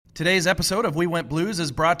Today's episode of We Went Blues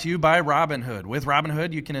is brought to you by Robinhood. With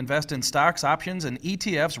Robinhood, you can invest in stocks, options, and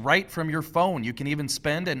ETFs right from your phone. You can even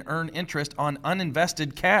spend and earn interest on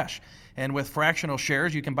uninvested cash. And with fractional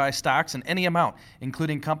shares, you can buy stocks in any amount,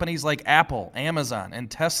 including companies like Apple, Amazon,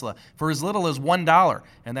 and Tesla, for as little as $1.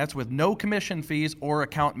 And that's with no commission fees or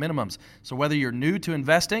account minimums. So whether you're new to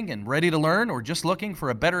investing and ready to learn or just looking for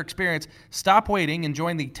a better experience, stop waiting and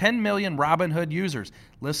join the 10 million Robinhood users.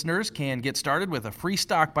 Listeners can get started with a free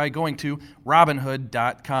stock by going to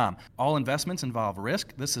Robinhood.com. All investments involve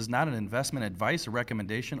risk. This is not an investment advice, a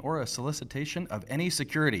recommendation, or a solicitation of any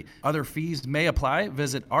security. Other fees may apply.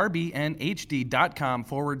 Visit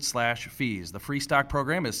rbnhd.com/fees. The free stock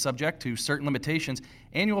program is subject to certain limitations.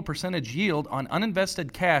 Annual percentage yield on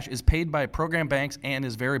uninvested cash is paid by program banks and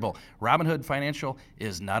is variable. Robinhood Financial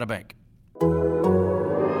is not a bank.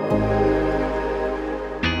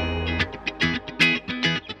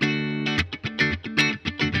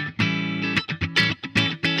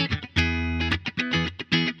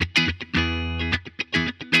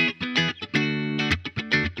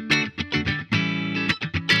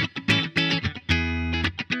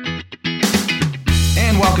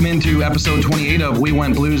 Welcome into episode 28 of We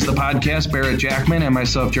Went Blues, the podcast. Barrett Jackman and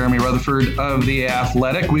myself, Jeremy Rutherford of The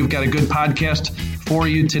Athletic. We've got a good podcast for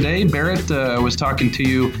you today. Barrett was talking to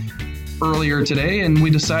you earlier today, and we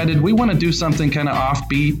decided we want to do something kind of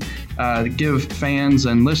offbeat, give fans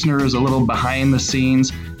and listeners a little behind the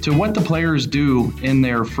scenes to what the players do in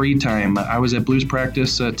their free time. I was at Blues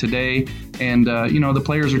practice today, and the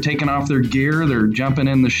players are taking off their gear, they're jumping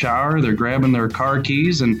in the shower, they're grabbing their car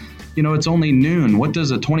keys, and it's only noon. What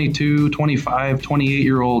does a 22, 25,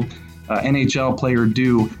 28-year-old NHL player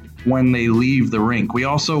do when they leave the rink? We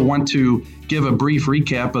also want to give a brief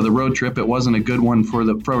recap of the road trip. It wasn't a good one for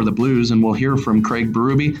the Blues, and we'll hear from Craig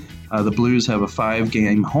Berube. The Blues have a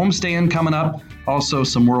 5-game homestand coming up. Also,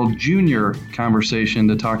 some World Junior conversation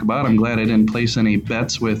to talk about. I'm glad I didn't place any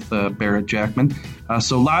bets with Barrett Jackman.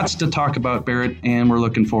 So lots to talk about, Barrett, and we're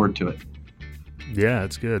looking forward to it. Yeah,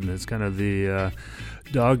 it's good. It's kind of the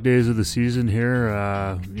dog days of the season here,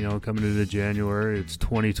 coming into January. It's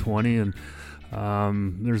 2020, and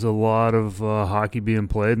there's a lot of hockey being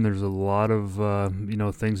played, and there's a lot of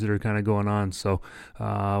things that are kind of going on. So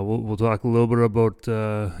we'll talk a little bit about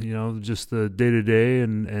just the day to day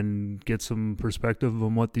and get some perspective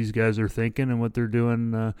on what these guys are thinking and what they're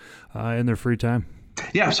doing in their free time.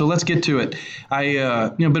 Yeah, so let's get to it.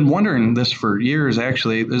 I been wondering this for years,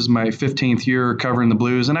 actually. This is my 15th year covering the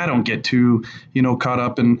Blues, and I don't get too, caught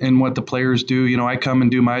up in what the players do. I come and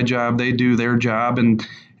do my job, they do their job, and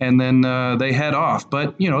then they head off.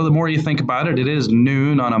 But, the more you think about it, it is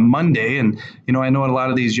noon on a Monday, and, I know a lot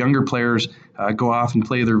of these younger players go off and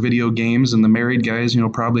play their video games, and the married guys,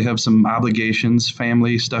 probably have some obligations,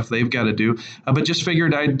 family stuff they've got to do. But just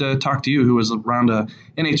figured I'd talk to you, who was around a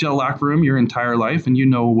NHL locker room your entire life, and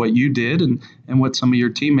what you did and what some of your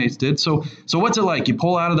teammates did. So what's it like? You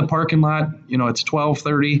pull out of the parking lot, it's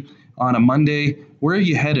 12:30 on a Monday. Where are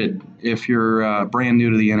you headed if you're brand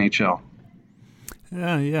new to the NHL?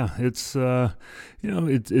 Yeah, it's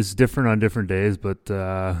it's different on different days, but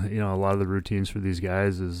a lot of the routines for these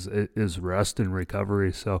guys is rest and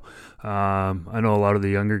recovery. So I know a lot of the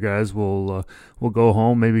younger guys will go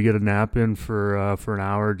home, maybe get a nap in for an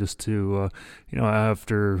hour just to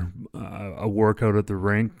after a workout at the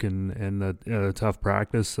rink and a tough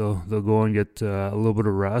practice. So they'll go and get a little bit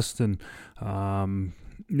of rest. And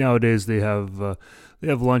nowadays they have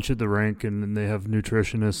lunch at the rink, and they have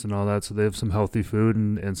nutritionists and all that, so they have some healthy food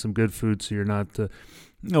and some good food, so you're not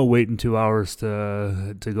waiting 2 hours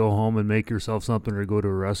to go home and make yourself something or go to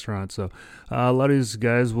a restaurant. So a lot of these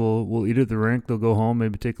guys will eat at the rink, they'll go home,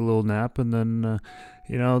 maybe take a little nap, and then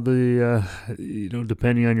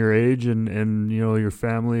depending on your age and your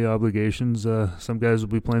family obligations, some guys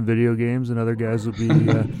will be playing video games, and other guys will be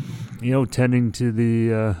tending to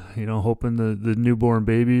the hoping the newborn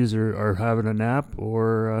babies are having a nap,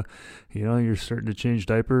 or you're starting to change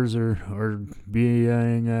diapers or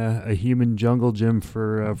being a human jungle gym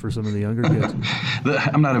for some of the younger kids.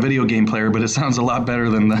 I'm not a video game player, but it sounds a lot better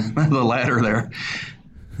than the latter there.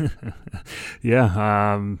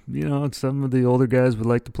 Yeah, some of the older guys would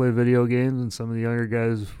like to play video games, and some of the younger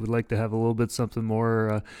guys would like to have a little bit something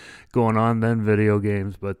more going on than video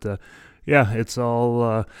games. But it's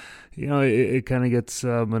all it kind of gets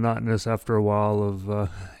monotonous after a while of a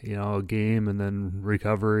game and then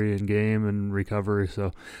recovery and game and recovery.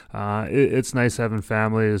 So it's nice having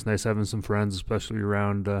family. It's nice having some friends, especially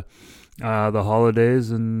around the holidays,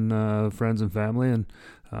 and friends and family. And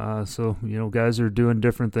so guys are doing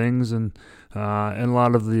different things, and and a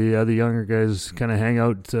lot of the younger guys kind of hang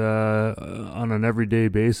out on an everyday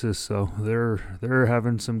basis. So they're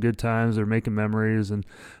having some good times. They're making memories and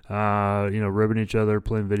ribbing each other,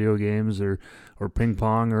 playing video games or ping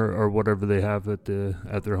pong or whatever they have at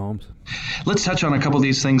their homes. Let's touch on a couple of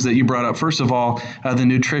these things that you brought up. First of all, the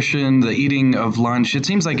nutrition, the eating of lunch. It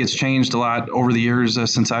seems like it's changed a lot over the years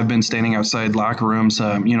since I've been standing outside locker rooms.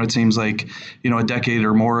 It seems like, a decade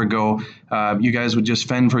or more ago, you guys would just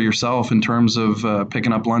fend for yourself in terms of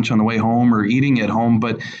picking up lunch on the way home or eating at home.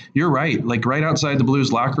 But you're right, like right outside the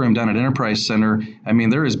Blues locker room down at Enterprise Center, I mean,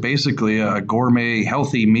 there is basically a gourmet,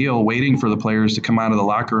 healthy meal waiting for the players to come out of the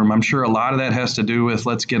locker room. I'm sure a lot of that has to do with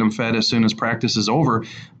let's get them fed as soon as practice is over.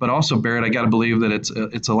 But also, Barrett, I got to believe that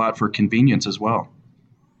it's a lot for convenience as well.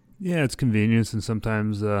 Yeah, it's convenience, and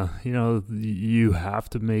sometimes, you have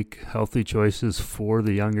to make healthy choices for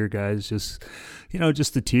the younger guys, just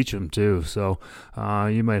to teach them too. So,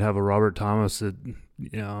 you might have a Robert Thomas that,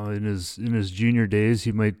 in his junior days,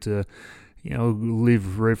 he might,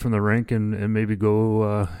 leave right from the rink and maybe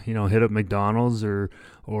go, hit up McDonald's or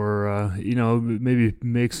maybe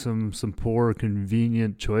make some poor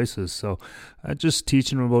convenient choices. So just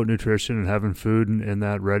teaching them about nutrition and having food and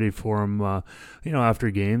that ready for them, after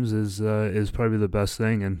games is probably the best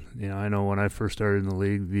thing. And, I know when I first started in the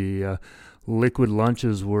league, the liquid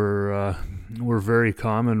lunches were very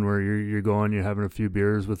common, where you're going, you're having a few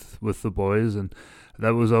beers with the boys, and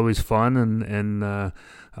that was always fun. And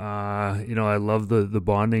I love the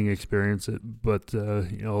bonding experience. But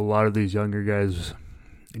a lot of these younger guys,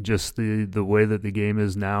 just the way that the game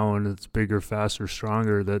is now, and it's bigger, faster,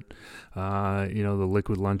 stronger, that the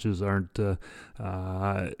liquid lunches aren't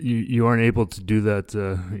you aren't able to do that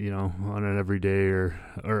on an everyday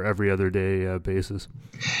or every other day basis.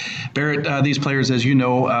 Barrett, these players, as you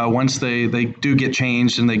know, once they do get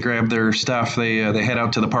changed and they grab their stuff, they head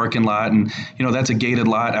out to the parking lot, and that's a gated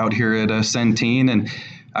lot out here at Centene. And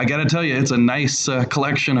I got to tell you, it's a nice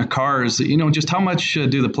collection of cars. Just how much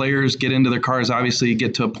do the players get into their cars? Obviously, you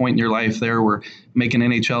get to a point in your life there where making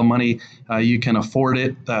NHL money, you can afford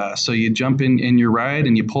it. So you jump in your ride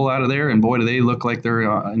and you pull out of there, and boy, do they look like they're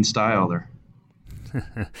in style there.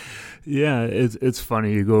 Yeah, it's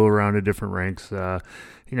funny. You go around to different rinks.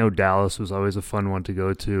 Dallas was always a fun one to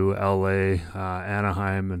go to. LA,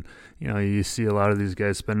 Anaheim, and you see a lot of these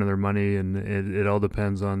guys spending their money, and it all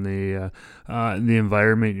depends on the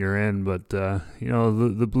environment you're in. But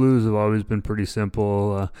the Blues have always been pretty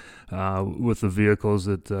simple with the vehicles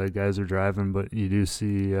that guys are driving. But you do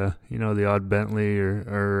see the odd Bentley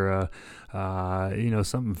or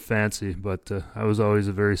something fancy. But I was always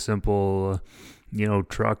a very simple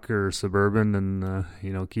truck or Suburban, and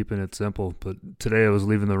keeping it simple. But today I was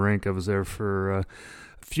leaving the rink. I was there for a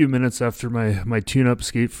few minutes after my tune-up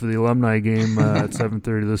skate for the alumni game at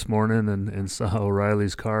 7:30 this morning, and saw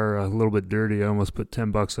O'Reilly's car a little bit dirty. I almost put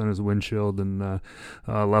 $10 on his windshield and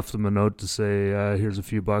left him a note to say, "Here's a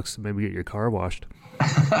few bucks to maybe get your car washed."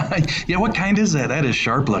 Yeah, what kind is that? That is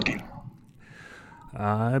sharp looking.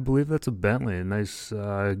 I believe that's a Bentley, a nice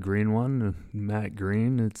green one, matte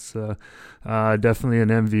green. It's definitely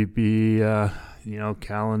an MVP,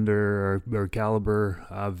 calendar or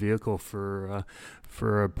caliber vehicle for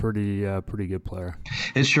a pretty good player.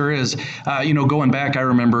 It sure is. Going back, I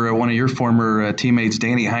remember one of your former teammates,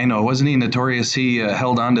 Danny Heino. Wasn't he notorious? He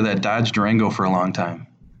held on to that Dodge Durango for a long time.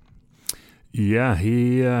 Yeah,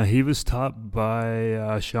 he was topped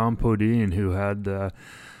by Sean Podine, who had.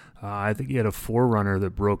 I think he had a 4Runner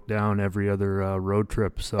that broke down every other road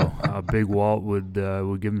trip. So Big Walt would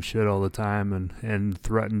give him shit all the time and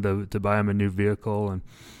threatened to buy him a new vehicle. And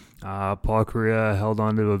Paul Kariya held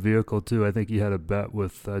on to a vehicle too. I think he had a bet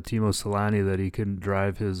with Timo Solani that he couldn't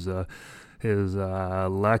drive his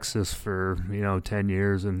Lexus for 10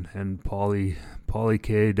 years, and Paulie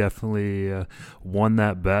K definitely won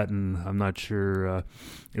that bet, and I'm not sure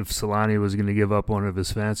if Solani was going to give up one of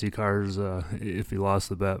his fancy cars if he lost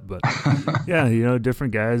the bet. But yeah,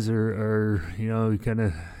 different guys are kind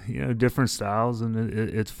of different styles, and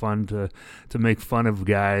it's fun to make fun of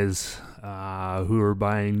guys who are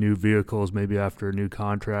buying new vehicles maybe after a new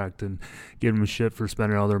contract and give them shit for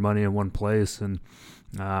spending all their money in one place. And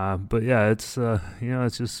but yeah, it's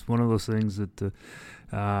it's just one of those things that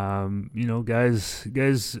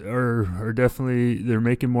guys are definitely, they're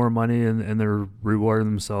making more money and they're rewarding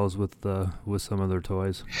themselves with some of their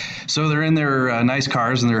toys. So they're in their nice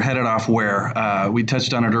cars and they're headed off where? We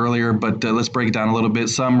touched on it earlier, but let's break it down a little bit.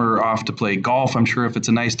 Some are off to play golf. I'm sure if it's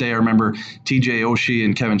a nice day. I remember TJ Oshie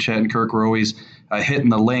and Kevin Shattenkirk were always hitting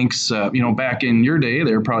the links. Back in your day,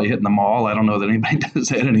 they were probably hitting the mall. I don't know that anybody does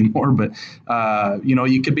that anymore, but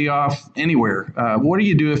you could be off anywhere. What do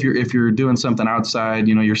you do if you're doing something outside?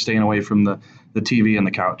 You're staying away from the TV and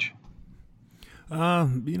the couch. A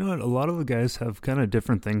lot of the guys have kind of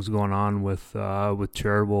different things going on with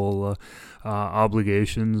charitable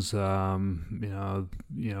obligations. A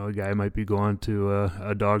guy might be going to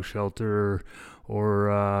a dog shelter,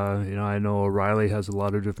 or I know O'Reilly has a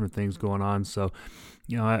lot of different things going on. So,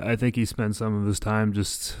 I think he spends some of his time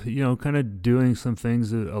just, kind of doing some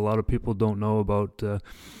things that a lot of people don't know about,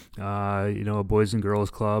 a Boys and Girls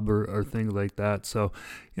Club or things like that. So,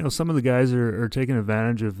 some of the guys are taking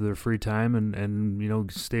advantage of their free time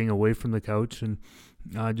and staying away from the couch and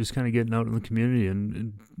just kind of getting out in the community.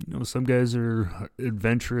 And some guys are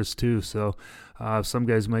adventurous too. So some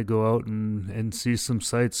guys might go out and see some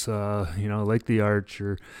sights, like the Arch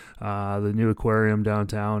or the new aquarium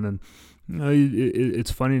downtown. And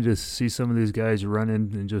it's funny to see some of these guys run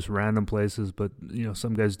in just random places, but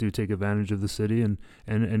some guys do take advantage of the city and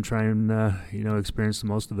try and experience the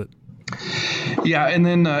most of it. Yeah, and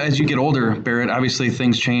then as you get older, Barrett, obviously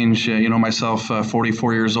things change. Myself,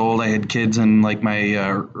 44 years old, I had kids in like my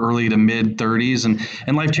early to mid 30s,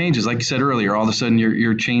 and life changes. Like you said earlier, all of a sudden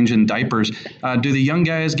you're changing diapers. Do the young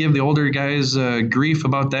guys give the older guys grief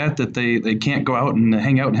about that they can't go out and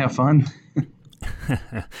hang out and have fun?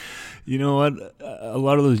 You know what? A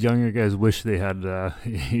lot of those younger guys wish they had,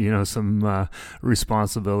 some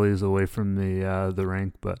responsibilities away from the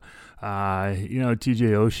rink. But,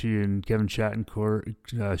 TJ Oshie and Kevin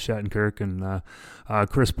Shattenkirk and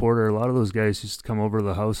Chris Porter, a lot of those guys used to come over to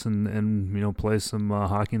the house and play some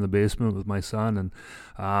hockey in the basement with my son. And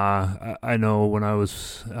I know when I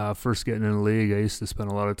was first getting in the league, I used to spend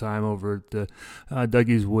a lot of time over at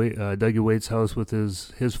Dougie Waite's house with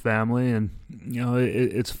his family. And,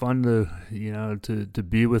 it's fun to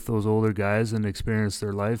be with those older guys and experience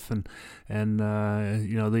their life. And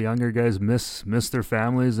the younger guys miss their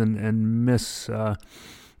families and miss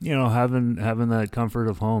having that comfort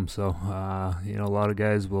of home. So a lot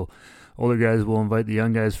of older guys will invite the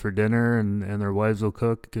young guys for dinner, and their wives will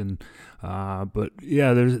cook. And but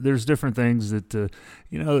yeah, there's different things that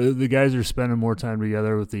the guys are spending more time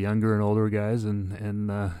together with the younger and older guys, and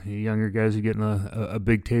the younger guys are getting a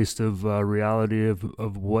big taste of reality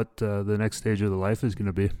of what the next stage of the life is going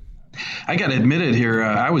to be. I got to admit it here.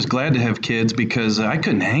 I was glad to have kids because I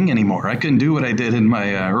couldn't hang anymore. I couldn't do what I did in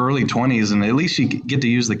my early 20s, and at least you get to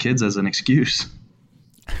use the kids as an excuse.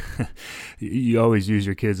 You always use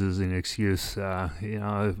your kids as an excuse.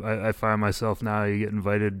 I find myself now, you get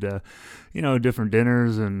invited different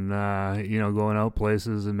dinners and, going out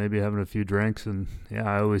places and maybe having a few drinks. And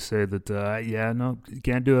I always say that, no, you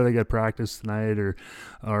can't do it. I got practice tonight or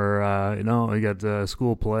I got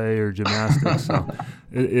school play or gymnastics. So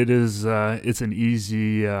it's an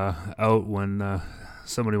easy out when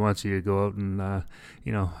somebody wants you to go out and,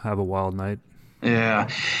 have a wild night. Yeah.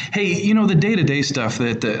 Hey, the day-to-day stuff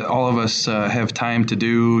that all of us have time to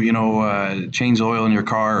do, change the oil in your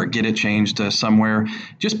car or get it changed somewhere,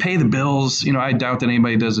 just pay the bills. I doubt that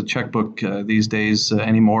anybody does a checkbook these days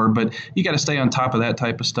anymore, but you got to stay on top of that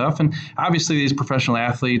type of stuff. And obviously these professional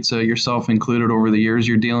athletes, yourself included, over the years,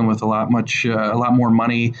 you're dealing with a lot more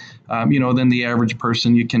money, than the average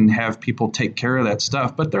person. You can have people take care of that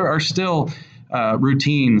stuff, but there are still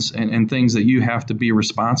routines and things that you have to be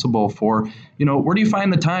responsible for. Where do you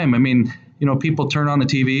find the time? I mean, people turn on the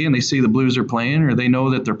TV and they see the Blues are playing, or they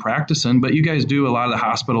know that they're practicing, but you guys do a lot of the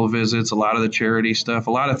hospital visits, a lot of the charity stuff,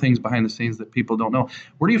 a lot of things behind the scenes that people don't know.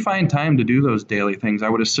 Where do you find time to do those daily things? I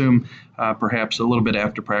would assume perhaps a little bit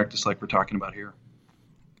after practice, like we're talking about here.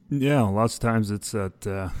 Yeah, lots of times it's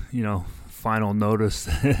that, final notice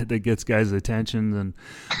that gets guys' attention.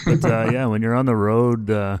 But when you're on the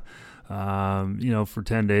road, for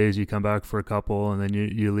 10 days, you come back for a couple, and then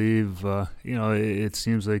you leave. It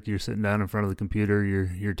seems like you're sitting down in front of the computer.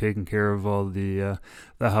 You're taking care of all the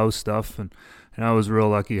house stuff, and I was real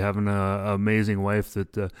lucky having an amazing wife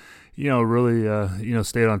that really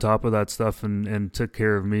stayed on top of that stuff and took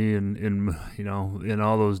care of me in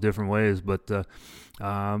all those different ways. But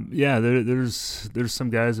there's some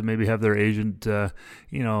guys that maybe have their agent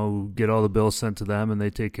get all the bills sent to them and they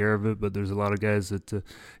take care of it, but there's a lot of guys that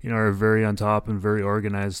are very on top and very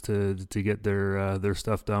organized to get their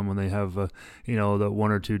stuff done when they have that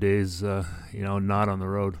 1 or 2 days not on the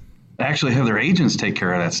road. Actually have their agents take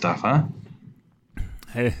care of that stuff, huh?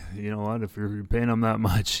 Hey, you know what? If you're paying them that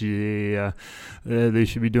much, they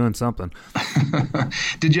should be doing something.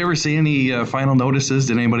 Did you ever see any final notices?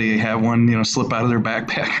 Did anybody have one, slip out of their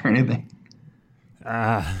backpack or anything?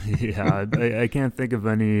 Yeah, I can't think of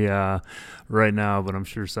any right now, but I'm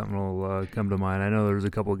sure something will come to mind. I know there's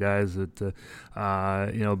a couple of guys that,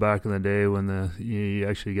 back in the day when you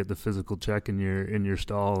actually get the physical check in your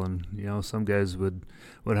stall, and some guys would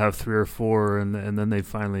have three or four, and then they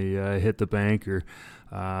finally hit the bank, or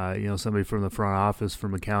somebody from the front office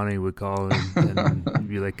from accounting would call and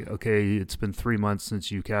be like, okay, it's been 3 months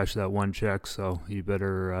since you cashed that one check, so you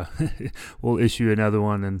better, we'll issue another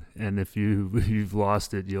one. And if you've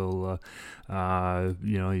lost it, you'll,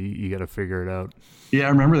 you got to figure it out. Yeah, I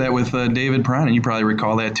remember that with David Perron, and you probably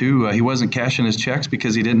recall that too. He wasn't cashing his checks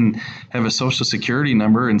because he didn't have a Social Security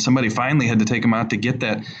number, and somebody finally had to take him out to get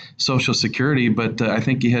that Social Security, but I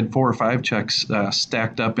think he had 4 or 5 checks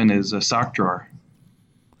stacked up in his sock drawer.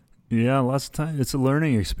 Yeah, lots of time. It's a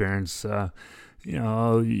learning experience.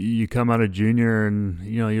 You come out of junior and,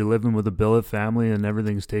 you're living with a billet family and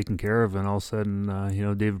everything's taken care of. And all of a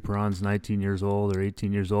sudden, David Perron's 19 years old or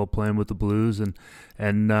 18 years old playing with the Blues and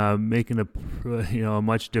making a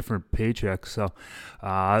much different paycheck. So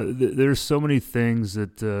there's so many things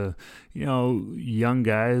that, young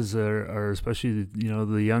guys are especially,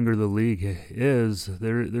 the younger the league is,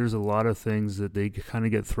 there's a lot of things that they kind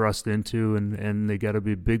of get thrust into and they got to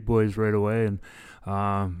be big boys right away. And,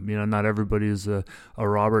 not everybody's a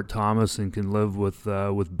Robert Thomas and can live with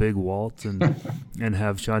Big Walt and and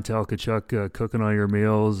have Chantal Tkachuk cooking all your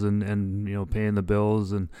meals and paying the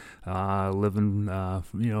bills and living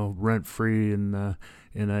rent free in a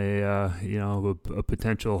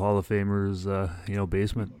potential Hall of Famer's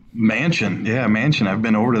basement. Mansion. I've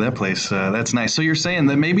been over to that place. That's nice. So you're saying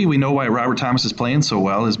that maybe we know why Robert Thomas is playing so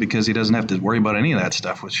well is because he doesn't have to worry about any of that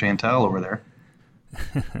stuff with Chantal over there.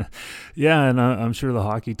 Yeah, and I'm sure the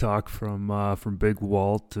hockey talk from Big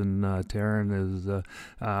Walt and Taryn is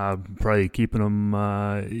probably keeping them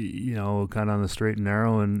kind of on the straight and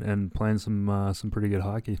narrow and playing some pretty good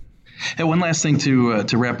hockey. Hey, one last thing to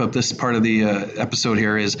wrap up this part of the episode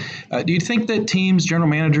here is, do you think that teams, general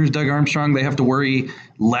managers, Doug Armstrong, they have to worry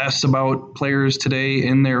less about players today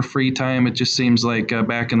in their free time? It just seems like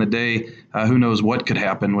back in the day, who knows what could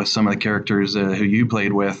happen with some of the characters who you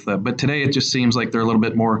played with. But today it just seems like they're a little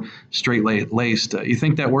bit more straight-laced. You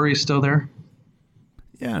think that worry is still there?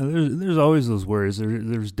 Yeah, there's always those worries.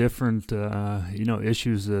 There's different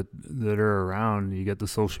issues that are around. You get the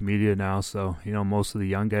social media now, so most of the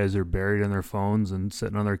young guys are buried in their phones and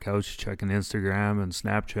sitting on their couch checking Instagram and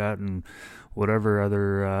Snapchat and whatever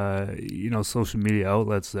other social media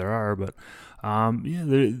outlets there are. But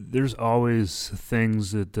there's always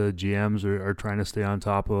things that the GMs are trying to stay on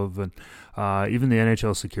top of, and even the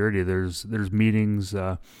NHL security. There's meetings.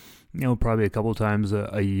 Probably a couple times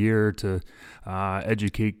a year to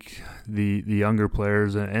educate the younger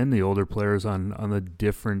players and the older players on the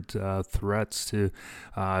different threats to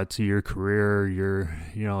your career,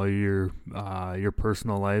 your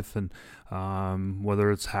personal life, and whether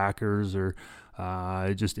it's hackers or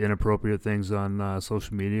just inappropriate things on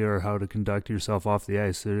social media or how to conduct yourself off the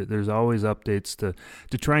ice. There's always updates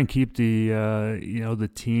to try and keep the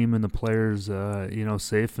team and the players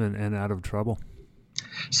safe and out of trouble.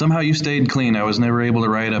 Somehow you stayed clean. I was never able to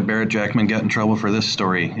write a Barrett Jackman got in trouble for this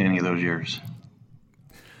story any of those years.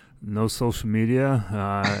 No social media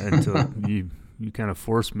until you kind of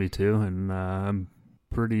forced me to, and I'm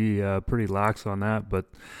pretty lax on that. But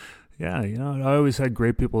yeah, I always had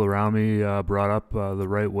great people around me, brought up the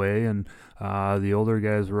right way, and the older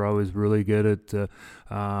guys were always really good at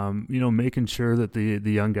making sure that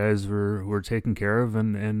the young guys were taken care of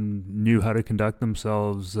and knew how to conduct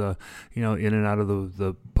themselves in and out of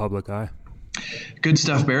the public eye. Good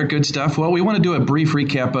stuff, Barrett. Good stuff. Well, we want to do a brief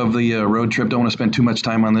recap of the road trip. Don't want to spend too much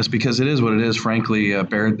time on this because it is what it is, frankly,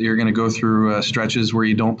 Barrett. You're going to go through stretches where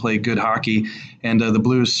you don't play good hockey, and the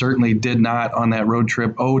Blues certainly did not on that road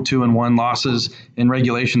trip. 2-1 losses in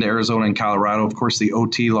regulation to Arizona and Colorado. Of course, the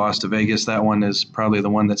OT loss to Vegas, that one is probably the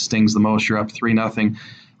one that stings the most. You're up 3-0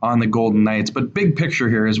 on the Golden Knights. But big picture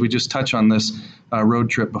here, as we just touch on this road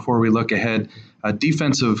trip before we look ahead,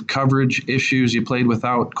 defensive coverage issues. You played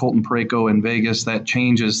without Colton Parayko in Vegas. That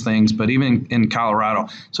changes things, but even in Colorado.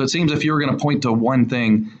 So it seems if you were going to point to one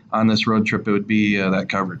thing on this road trip, it would be that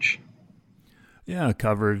coverage. Yeah,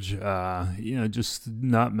 coverage, just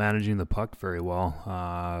not managing the puck very well.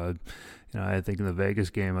 I think in the Vegas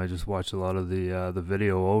game, I just watched a lot of the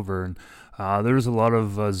video over, and there was a lot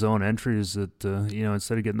of zone entries that,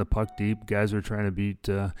 instead of getting the puck deep, guys were trying to beat,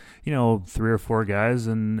 3 or 4 guys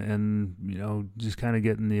and just kind of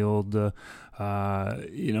getting the old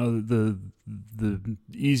the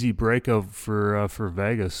easy breakout for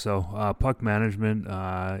Vegas. So puck management,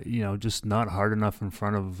 just not hard enough in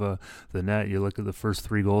front of the net. You look at the first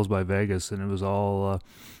 3 goals by Vegas, and it was all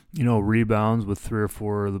rebounds with 3 or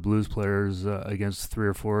 4 of the Blues players against 3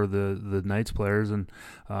 or 4 of the Knights players, and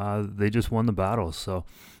they just won the battle. So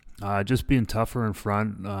just being tougher in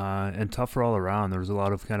front and tougher all around. There was a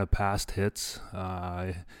lot of kind of past hits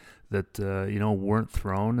that weren't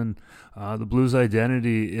thrown, and the Blues'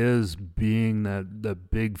 identity is being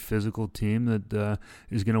that big physical team that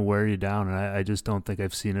is going to wear you down, and I just don't think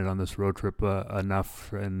I've seen it on this road trip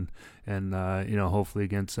enough, and hopefully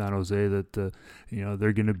against San Jose that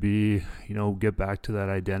they're going to be get back to that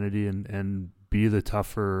identity and be the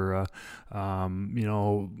tougher,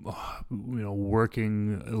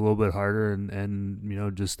 working a little bit harder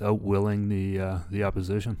and just outwilling the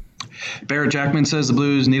opposition. Barrett Jackman says the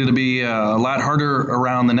Blues needed to be a lot harder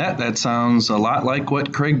around the net. That sounds a lot like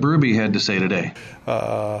what Craig Berube had to say today.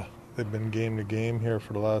 They've been game to game here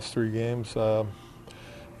for the last 3 games.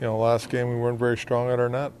 Last game we weren't very strong at our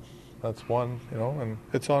net. That's one, and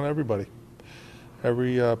it's on everybody.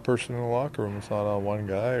 Every person in the locker room. It's not on one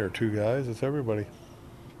guy or 2 guys. It's everybody.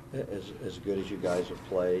 As good as you guys have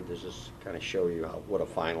played, does this kind of show you what a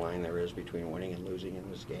fine line there is between winning and losing in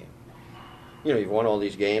this game? You've won all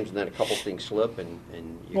these games, and then a couple things slip, and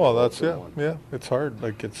you. Well, that's yeah. It's hard.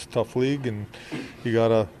 Like, it's a tough league, and you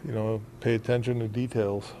gotta pay attention to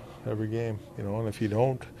details every game. And if you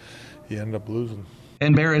don't, you end up losing.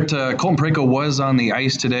 And Barrett, Colton Parayko was on the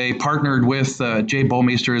ice today, partnered with Jay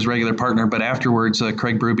Bouwmeester, his regular partner, but afterwards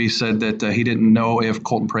Craig Berube said that he didn't know if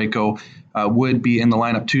Colton Parayko would be in the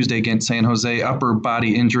lineup Tuesday against San Jose, upper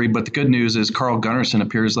body injury. But the good news is Carl Gunnarsson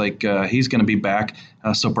appears like he's going to be back,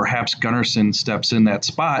 so perhaps Gunnarsson steps in that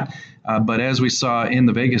spot. But as we saw in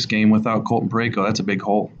the Vegas game, without Colton Parayko, that's a big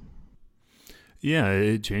hole. Yeah,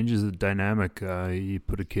 it changes the dynamic. You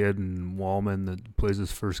put a kid in Wallman that plays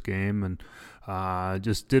his first game and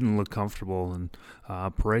just didn't look comfortable. And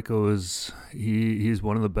Parayko he's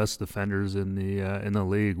one of the best defenders in the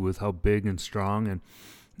league with how big and strong and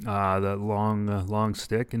that long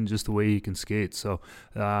stick and just the way he can skate. So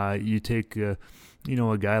you take a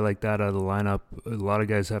guy like that out of the lineup, a lot of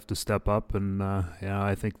guys have to step up, and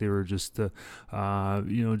I think they were just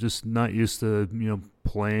just not used to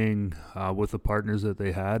playing with the partners that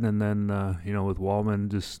they had, and then with Wallman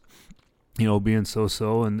just being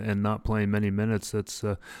so and not playing many minutes, that's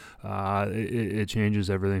it changes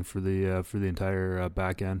everything for the entire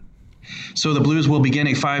back end. So the Blues will begin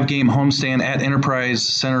a 5-game homestand at Enterprise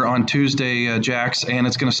Center on Tuesday, Jax, and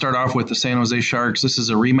it's going to start off with the San Jose Sharks. This is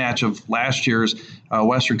a rematch of last year's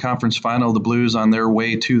Western Conference Final. The Blues, on their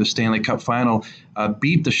way to the Stanley Cup Final,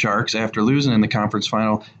 beat the Sharks after losing in the conference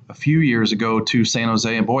final a few years ago to San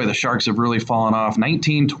Jose. And boy, the Sharks have really fallen off.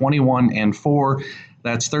 19-21-4.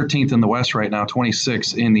 That's 13th in the West right now,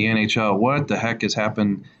 26th in the NHL. What the heck has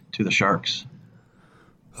happened to the Sharks?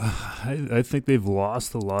 I think they've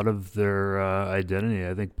lost a lot of their identity.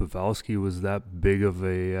 I think Pavelski was that big of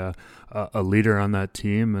a leader on that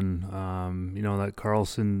team, and that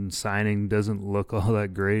Karlsson signing doesn't look all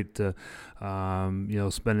that great.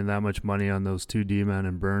 Spending that much money on those 2 D-men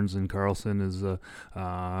and Burns and Karlsson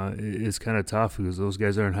is kind of tough because those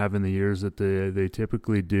guys aren't having the years that they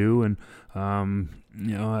typically do, and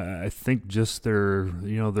I think just their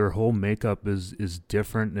whole makeup is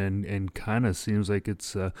different and kind of seems like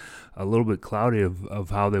it's a little bit cloudy of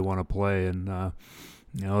how they want to play. And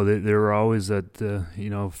they were always that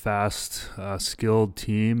fast, skilled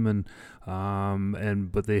team,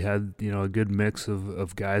 but they had a good mix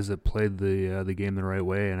of guys that played the game the right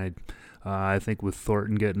way. And I think with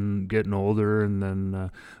Thornton getting older, and then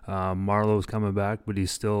Marlowe's coming back, but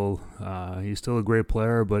he's still a great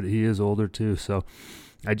player, but he is older too. So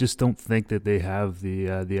I just don't think that they have the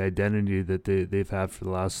identity that they've had for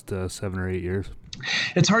the last 7 or 8 years.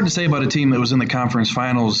 It's hard to say about a team that was in the conference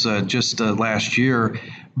finals just last year,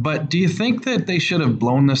 but do you think that they should have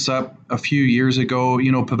blown this up a few years ago?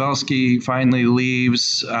 Pavelski finally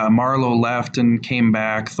leaves, Marlowe left and came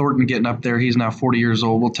back, Thornton getting up there, he's now 40 years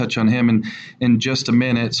old. We'll touch on him in just a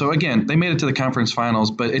minute. So again, they made it to the conference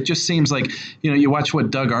finals, but it just seems like, you watch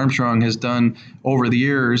what Doug Armstrong has done over the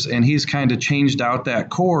years, and he's kind of changed out that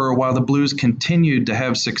core while the Blues continued to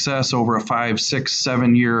have success over a 5, 6,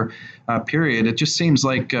 7 year period. It just seems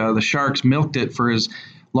like the Sharks milked it for as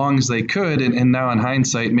long as they could, and now in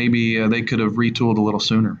hindsight, maybe they could have retooled a little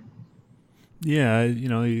sooner. Yeah,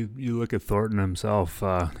 you look at Thornton himself.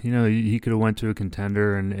 He could have went to a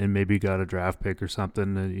contender and maybe got a draft pick or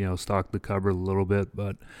something. Stocked the cupboard a little bit,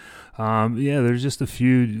 but yeah, there's just a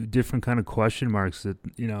few different kind of question marks that,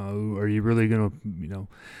 are you really going to,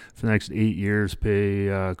 for the next 8 years pay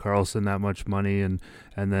Karlsson that much money and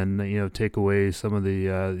then, take away some of the,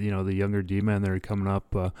 the younger D-men that are coming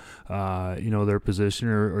up, their position,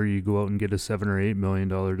 or you go out and get a $7 or $8 million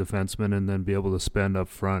defenseman and then be able to spend up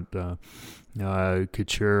front.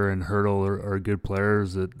 Couture and Hurdle are good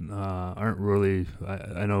players that aren't really.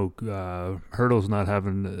 I know Hurdle's not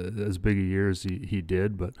having as big a year as he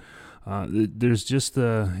did, but there's just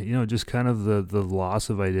just kind of the loss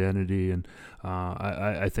of identity, and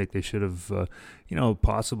I think they should have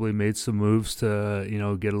possibly made some moves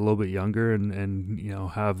to get a little bit younger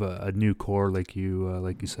and have a new core like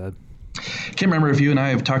you said. Can't remember if you and I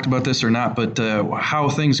have talked about this or not, but how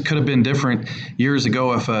things could have been different years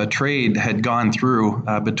ago if a trade had gone through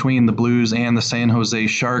between the Blues and the San Jose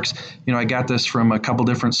Sharks. I got this from a couple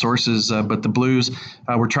different sources, but the Blues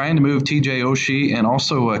were trying to move TJ Oshie and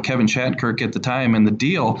also Kevin Shattenkirk at the time, and the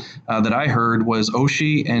deal that I heard was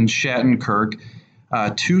Oshie and Shattenkirk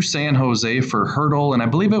to San Jose for Hurdle, and I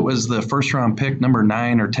believe it was the first-round pick, number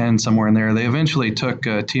 9 or 10, somewhere in there. They eventually took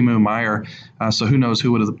Timo Meier, so who knows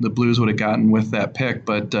who the Blues would have gotten with that pick.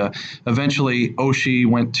 But eventually Oshie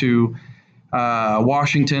went to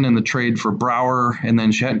Washington in the trade for Brouwer, and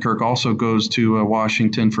then Shattenkirk also goes to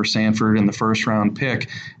Washington for Sanford in the first-round pick.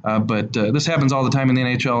 But this happens all the time in the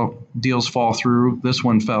NHL. Deals fall through. This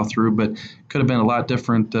one fell through, but could have been a lot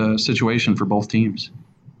different situation for both teams.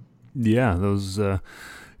 Yeah, those,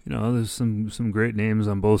 there's some great names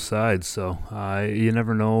on both sides, so you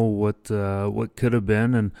never know what could have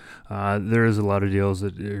been, and there is a lot of deals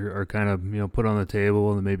that are kind of put on the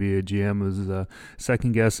table, and maybe a GM is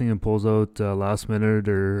second guessing and pulls out last minute,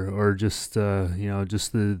 or just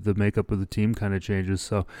just the makeup of the team kind of changes.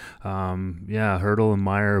 So Hurdle and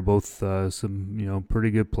Meier are both some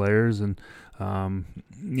pretty good players, and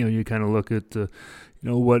you kind of look at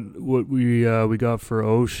what we got for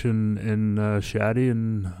Osh and Shaddy,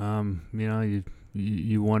 and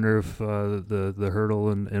you wonder if the Hurdle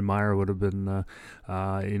and Meier would have been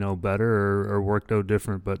better or worked out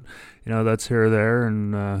different, but that's here or there,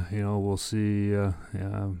 and we'll see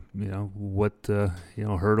what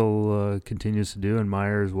Hurdle continues to do, and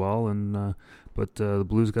Meier as well, and but the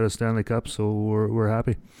Blues got a Stanley Cup, so we're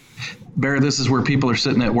happy. Bear, this is where people are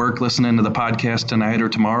sitting at work listening to the podcast tonight or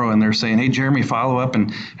tomorrow, and they're saying, "Hey, Jeremy, follow up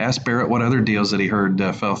and ask Barrett what other deals that he heard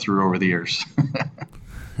fell through over the years."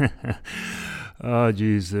 Oh,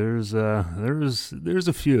 geez, there's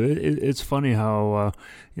a few. It's funny how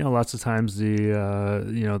lots of times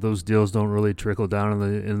the those deals don't really trickle down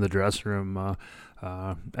in the dressing room.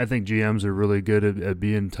 I think GMs are really good at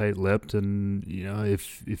being tight-lipped, and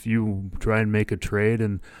if you try and make a trade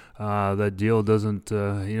and that deal doesn't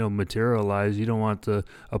materialize, you don't want a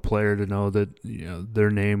player to know that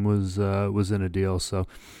their name was in a deal. So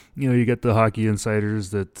you get the hockey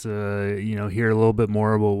insiders that hear a little bit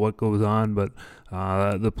more about what goes on, but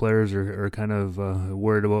the players are kind of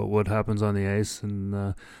worried about what happens on the ice,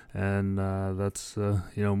 and that's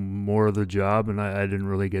more of the job. And I didn't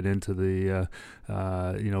really get into the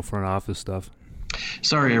front office stuff.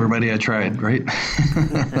 Sorry, everybody, I tried, right?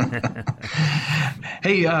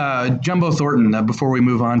 Hey, Jumbo Thornton, before we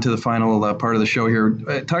move on to the final part of the show here,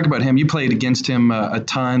 talk about him. You played against him a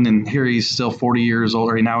ton, and here he's still 40 years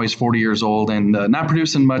old, or now he's 40 years old, and not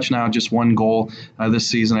producing much now, just one goal this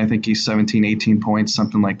season. I think he's 17, 18 points,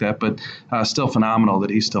 something like that, but still phenomenal that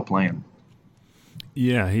he's still playing.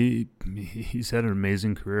 Yeah, he's had an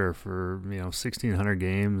amazing career for 1,600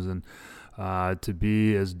 games, and to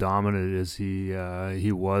be as dominant as he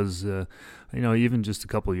was, even just a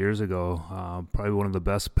couple years ago, probably one of the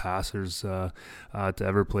best passers to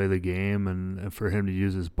ever play the game, and for him to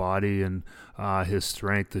use his body and his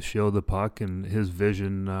strength to shield the puck, and his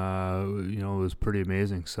vision, was pretty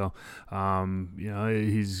amazing. So,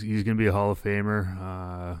 he's going to be a Hall of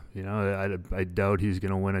Famer. I doubt he's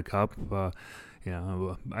going to win a cup.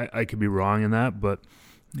 I could be wrong in that, but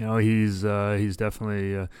he's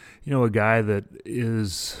definitely a guy that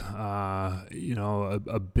is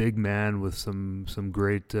a big man with some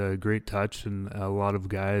great touch, and a lot of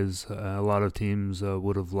guys, a lot of teams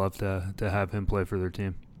would have loved to have him play for their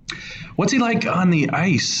team. What's he like on the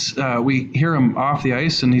ice? We hear him off the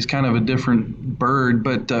ice, and he's kind of a different bird.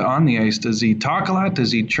 But on the ice, does he talk a lot?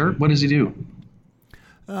 Does he chirp? What does he do?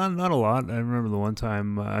 Not a lot. I remember the one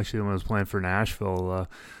time, actually, when I was playing for Nashville,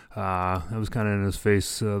 I was kind of in his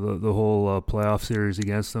face the whole playoff series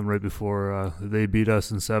against them right before they beat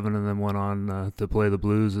us in 7 and then went on to play the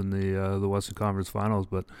Blues in the Western Conference Finals.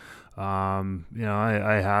 But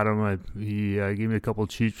I had him. He gave me a couple of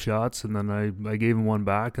cheap shots, and then I gave him one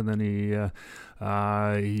back, and then he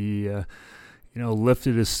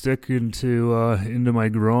lifted his stick into my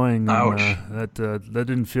groin. Ouch. That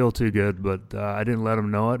didn't feel too good, but I didn't let him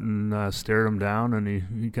know it and stared him down, and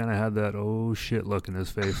he kind of had that oh shit look in his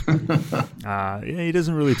face. He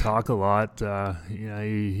doesn't really talk a lot.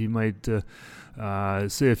 He might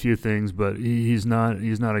say a few things, but he's not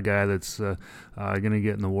a guy that's going to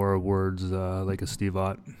get in the war of words like a Steve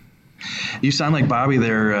Ott. You sound like Bobby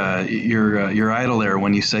there, your idol there,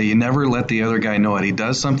 when you say you never let the other guy know it. He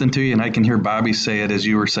does something to you, and I can hear Bobby say it as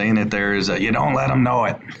you were saying it there, is you don't let him know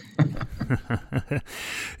it.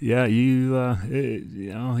 Yeah, you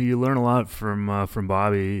learn a lot from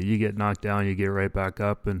Bobby. You get knocked down, you get right back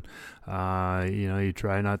up, and you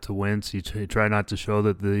try not to wince. You try not to show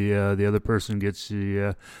that the other person gets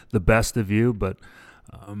the best of you, but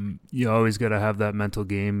you always got to have that mental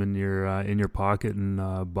game in your pocket,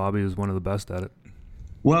 and Bobby is one of the best at it.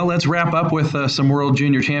 Well, let's wrap up with some World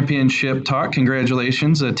Junior Championship talk.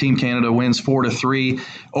 Congratulations. Team Canada wins 4-3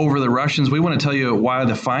 over the Russians. We want to tell you why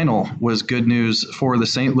the final was good news for the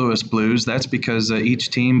St. Louis Blues. That's because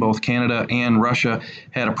each team, both Canada and Russia,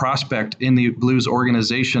 had a prospect in the Blues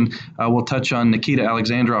organization. We'll touch on Nikita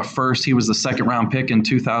Alexandrov first. He was the second-round pick in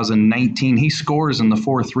 2019. He scores in the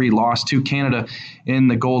 4-3 loss to Canada in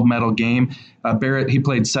the gold medal game. Barrett, he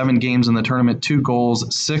played 7 games in the tournament, 2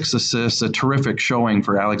 goals, 6 assists, a terrific showing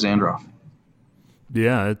for Alexandrov.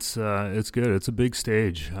 Yeah, it's good. It's a big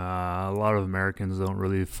stage. A lot of Americans don't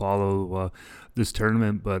really follow this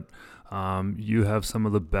tournament, but you have some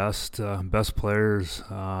of the best players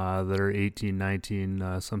that are 18,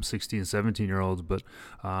 19, some 16, 17-year-olds, but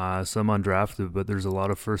some undrafted. But there's a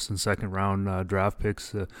lot of first and second round draft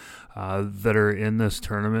picks that are in this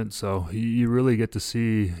tournament. So you really get to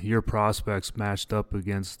see your prospects matched up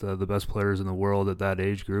against the best players in the world at that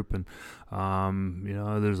age group. And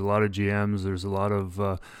there's a lot of GMs. There's a lot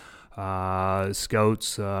of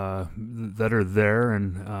scouts that are there,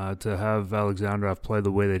 and to have Alexandrov play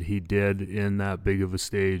the way that he did in that big of a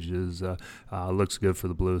stage looks good for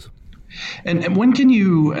the Blues. And when can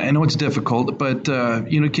you, I know it's difficult, but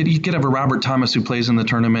you could have a Robert Thomas who plays in the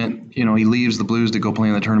tournament. He leaves the Blues to go play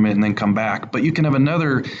in the tournament and then come back. But you can have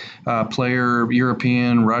another player,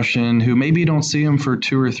 European, Russian, who maybe you don't see him for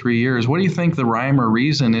 2 or 3 years. What do you think the rhyme or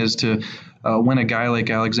reason is to when a guy like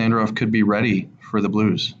Alexandrov could be ready for the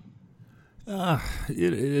Blues?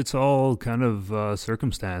 It's all kind of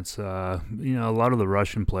circumstance. A lot of the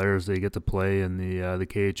Russian players, they get to play in the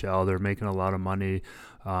KHL. They're making a lot of money,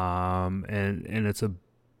 and it's a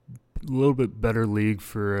little bit better league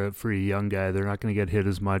for a young guy. They're not going to get hit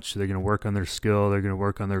as much. They're going to work on their skill. They're going to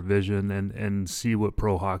work on their vision and see what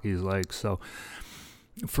pro hockey is like. So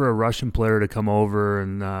for a Russian player to come over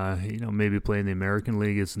and maybe play in the American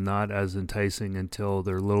League, it's not as enticing until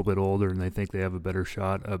they're a little bit older and they think they have a better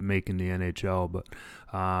shot of making the NHL. But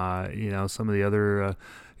some of the other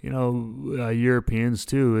Europeans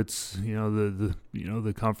too, it's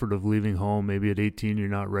the comfort of leaving home. Maybe at 18 you're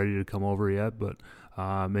not ready to come over yet, but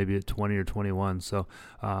maybe at 20 or 21. So,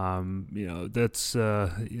 that's,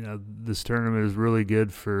 this tournament is really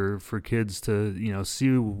good for kids to,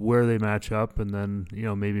 see where they match up and then,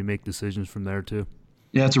 maybe make decisions from there too.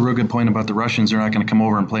 Yeah, it's a real good point about the Russians. They're not going to come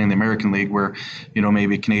over and play in the American League where,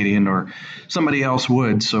 maybe a Canadian or somebody else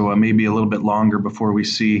would. So maybe a little bit longer before we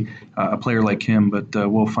see a player like him, but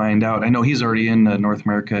we'll find out. I know he's already in North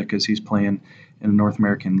America because he's playing in the North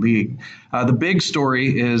American League. The big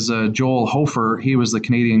story is Joel Hofer. He was the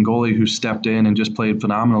Canadian goalie who stepped in and just played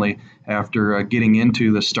phenomenally after getting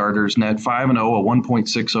into the starters net. 5-0, a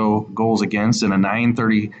 1.60 goals against, and a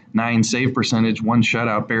 .939 save percentage, 1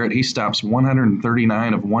 shutout. Barrett, he stops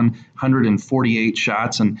 139 of 148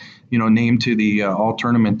 shots, and named to the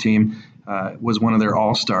all-tournament team, was one of their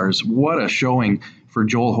all-stars. What a showing for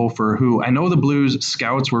Joel Hofer, who I know the Blues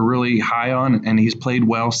scouts were really high on, and he's played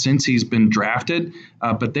well since he's been drafted,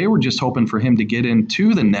 but they were just hoping for him to get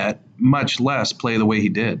into the net, much less play the way he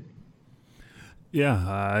did.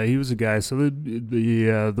 Yeah, he was a guy. So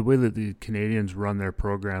the way that the Canadians run their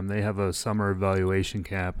program, they have a summer evaluation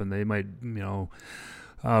camp, and they might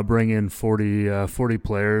bring in 40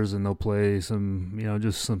 players, and they'll play some,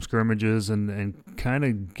 just some scrimmages and kind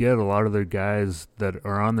of get a lot of their guys that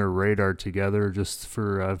are on their radar together just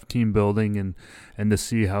for team building and to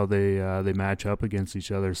see how they match up against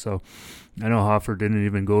each other. So I know Hoffer didn't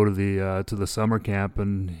even go to the summer camp,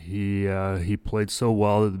 and he played so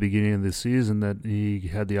well at the beginning of the season that he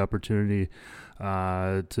had the opportunity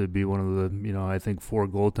to be one of the, I think 4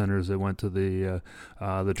 goaltenders that went to the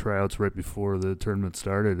tryouts right before the tournament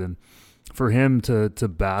started. And for him to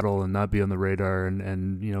battle and not be on the radar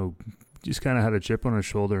and just kind of had a chip on his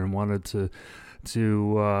shoulder and wanted to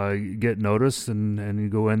get noticed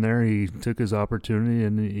and go in there, he took his opportunity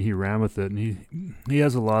and he ran with it. And he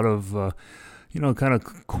has a lot of kind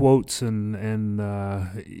of quotes and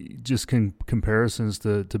just comparisons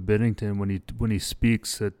to Binnington when he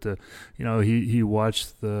speaks. That he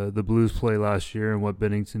watched the Blues play last year and what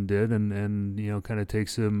Binnington did, and kind of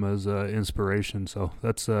takes him as inspiration. So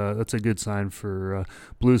that's a good sign for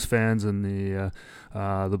Blues fans and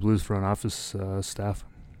the Blues front office staff.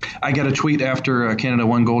 I got a tweet after Canada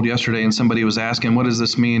won gold yesterday, and somebody was asking, what does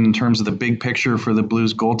this mean in terms of the big picture for the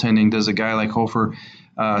Blues goaltending? Does a guy like Hofer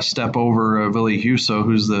step over Ville Husso,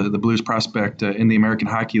 who's the Blues prospect in the American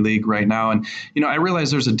Hockey League right now? And, I realize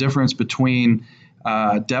there's a difference between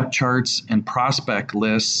depth charts and prospect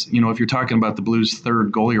lists. If you're talking about the Blues'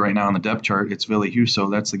 third goalie right now on the depth chart, it's Ville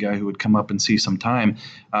Husso. That's the guy who would come up and see some time.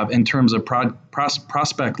 In terms of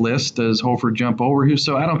prospect list, does Hofer jump over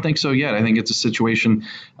Husso? I don't think so yet. I think it's a situation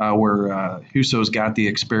where Husso's got the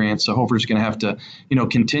experience, so Hofer's going to have to,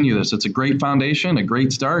 continue this. It's a great foundation, a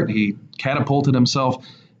great start. He catapulted himself,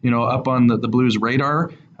 up on the Blues'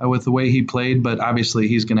 radar with the way he played, but obviously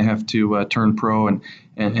he's going to have to turn pro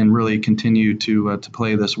and really continue to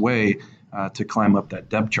play this way to climb up that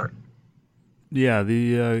depth chart. Yeah,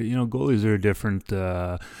 the goalies are a different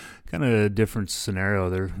kind of a different scenario.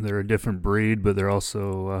 They're a different breed, but they're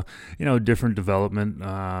also different development.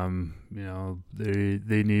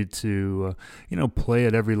 They need to play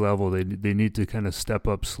at every level. They need to kind of step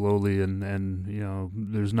up slowly, and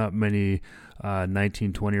there's not many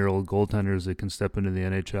 19, 20-year-old goaltenders that can step into the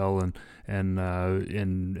NHL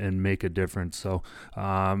and make a difference. So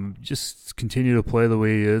just continue to play the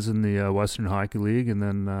way he is in the Western Hockey League, and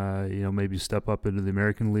then maybe step up into the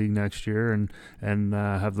American League next year and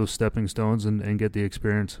have those stepping stones and get the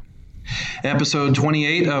experience. Episode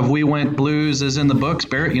 28 of We Went Blues is in the books.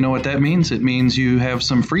 Barrett, you know what that means? It means you have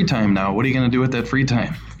some free time now. What are you going to do with that free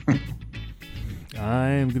time? I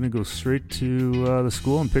am going to go straight to the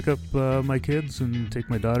school and pick up my kids and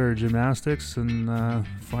take my daughter to gymnastics and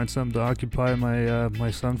find something to occupy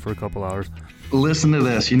my son for a couple hours. Listen to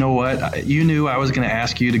this. You know what? You knew I was going to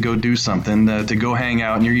ask you to go do something, to go hang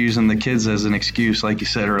out, and you're using the kids as an excuse like you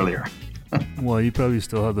said earlier. Well, you probably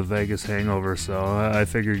still have the Vegas hangover, so I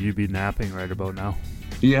figured you'd be napping right about now.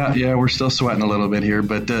 Yeah, we're still sweating a little bit here,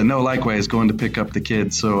 but no, likewise, going to pick up the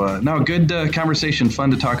kids. So, no, good conversation,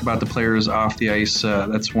 fun to talk about the players off the ice.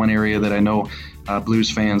 That's one area that I know Blues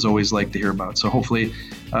fans always like to hear about. So hopefully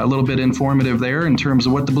a little bit informative there in terms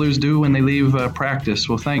of what the Blues do when they leave practice.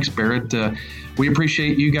 Well, thanks, Barrett. We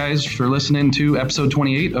appreciate you guys for listening to episode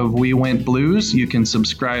 28 of We Went Blues. You can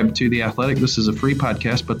subscribe to The Athletic. This is a free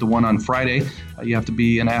podcast, but the one on Friday, you have to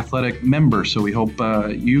be an Athletic member. So we hope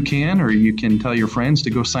you can, or you can tell your friends to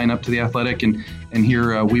go sign up to The Athletic and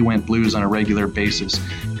hear We Went Blues on a regular basis.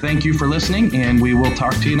 Thank you for listening, and we will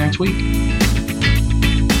talk to you next week.